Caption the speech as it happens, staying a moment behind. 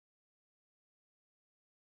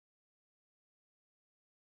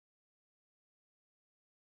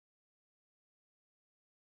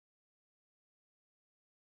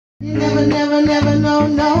You never, never, never know,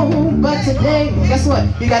 no. But today, guess what?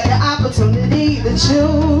 You got the opportunity to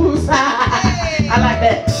choose. I like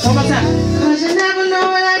that. One more time. Cause you never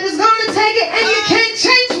know when life is gonna take it, and you can't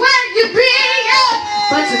change where you've been.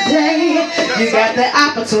 But today, you got the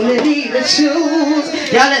opportunity to choose.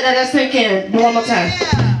 Y'all let that sink in. One more time.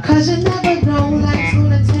 Cause you never know when life's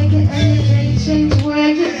gonna take it, and you can't change where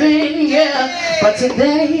you've been. Yeah. But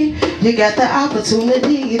today, you got the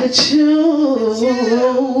opportunity to choose.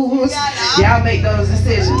 Y'all make those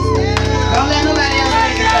decisions. Don't let nobody else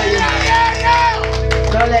make it for you.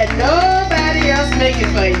 Don't let nobody else make it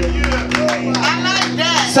for you. I like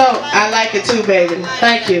that. So, I like it too, baby.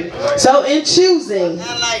 Thank you. So, in choosing,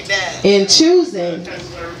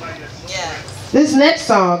 this next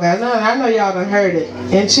song, I know y'all done heard it.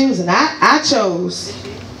 In choosing, I chose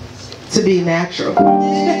to be natural.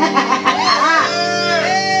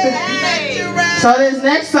 So this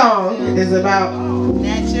next song is about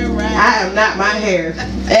I am not my hair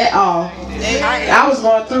at all. I was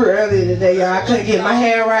going through earlier today, y'all. I couldn't get my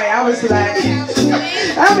hair right. I was like,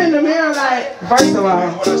 I'm in the mirror like, first of all,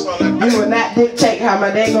 you will not dictate how my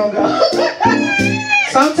day gonna go.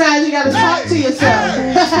 Sometimes you gotta talk to yourself.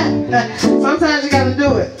 Sometimes you gotta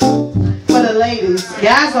do it. For the ladies,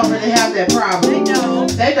 guys don't really have that problem.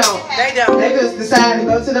 They don't. They just decide to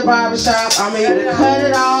go to the barbershop. I'm either cut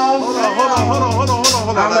it off. Hold on.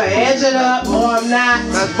 I'm gonna edge it up, or I'm not.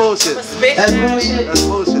 That's bullshit. That's bullshit. That's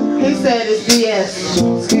bullshit. He said it's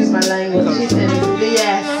BS. Excuse my language. He said it's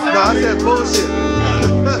BS. No, I said bullshit.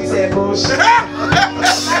 He said bullshit.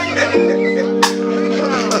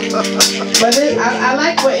 But I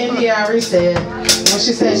like what India said when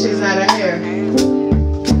she said she's not her hair.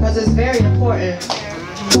 Because it's very important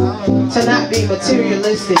to not be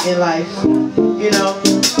materialistic in life, you know,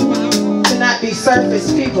 to not be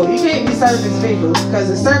surface people. You can't be surface people because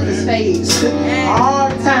the surface fades all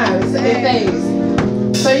the time. It fades.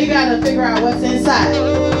 So you got to figure out what's inside.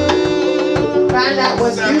 Find out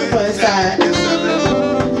what's beautiful inside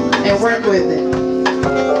and work with it.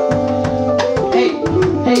 Hey.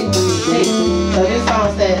 So this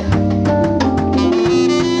song said,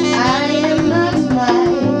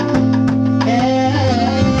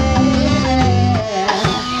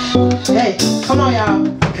 hey, come on, y'all.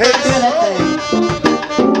 Hey, feel that thing.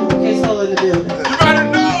 Okay, soul in the building. You better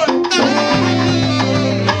know it.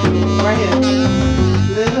 Right here.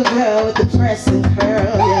 Little girl with the pressing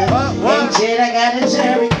curl, yeah. What? Hey, Jed, I got a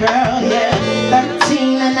Jerry curl, yeah.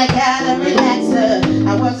 13 and I got a relaxer. I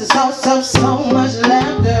was so much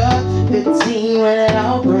laughter. 15 when it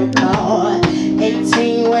all broke off.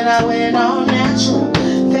 18 when I went all natural.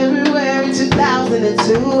 February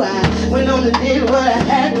 2002, I went on and did what I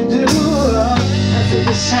had to do. I said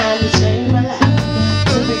it's time to change my life,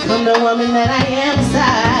 to become the woman that I am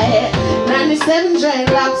inside. 97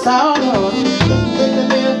 dreadlocks all on. In the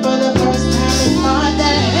mirror for the first time and thought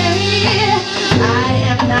that, hey, I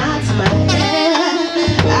am not my hair.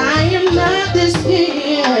 I am not this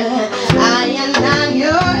skin. I am not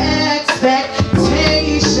your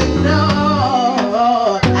expectation.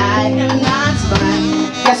 No, I am not my.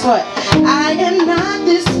 Guess what? I am not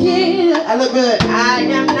this skin. I look good. I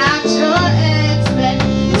am not your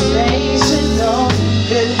expectation. No,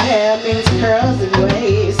 good hair means curls and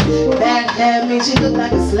waves. Bad hair means you look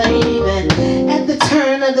like a slave. And at the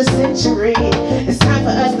turn of the century, it's time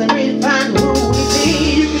for us to redefine who we be.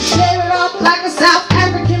 You can shave it off like a South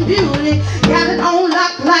African beauty. Got it on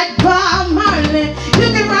lock like Bob Marley.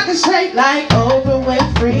 You can rock it straight like Oprah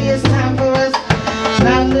Winfrey. It's time for us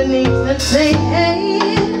underneath and say, hey,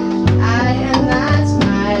 I am not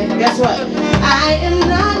my. Guess what? I am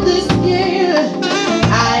not this year.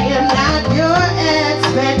 I am not your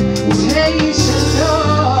expectation. No,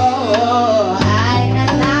 I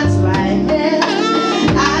am not my hair.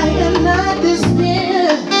 I am not this year.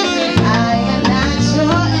 I am not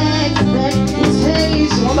your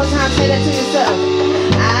expectation. One more time, say that to yourself.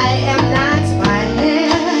 I am not my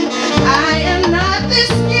hair. I am not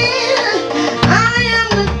this year. I am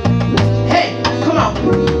the. Hey, come on.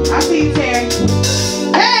 I see you, Terry.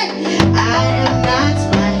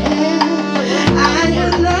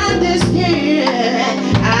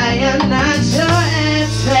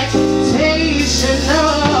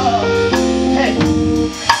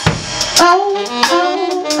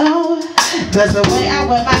 Cause the way I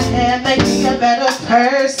wear my hair make me a better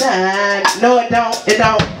person. No, it don't.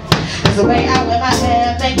 Cause the way I wear my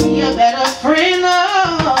hair make me a better friend.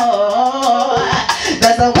 Oh,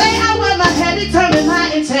 that's the way I wear my hair determine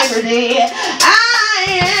my integrity.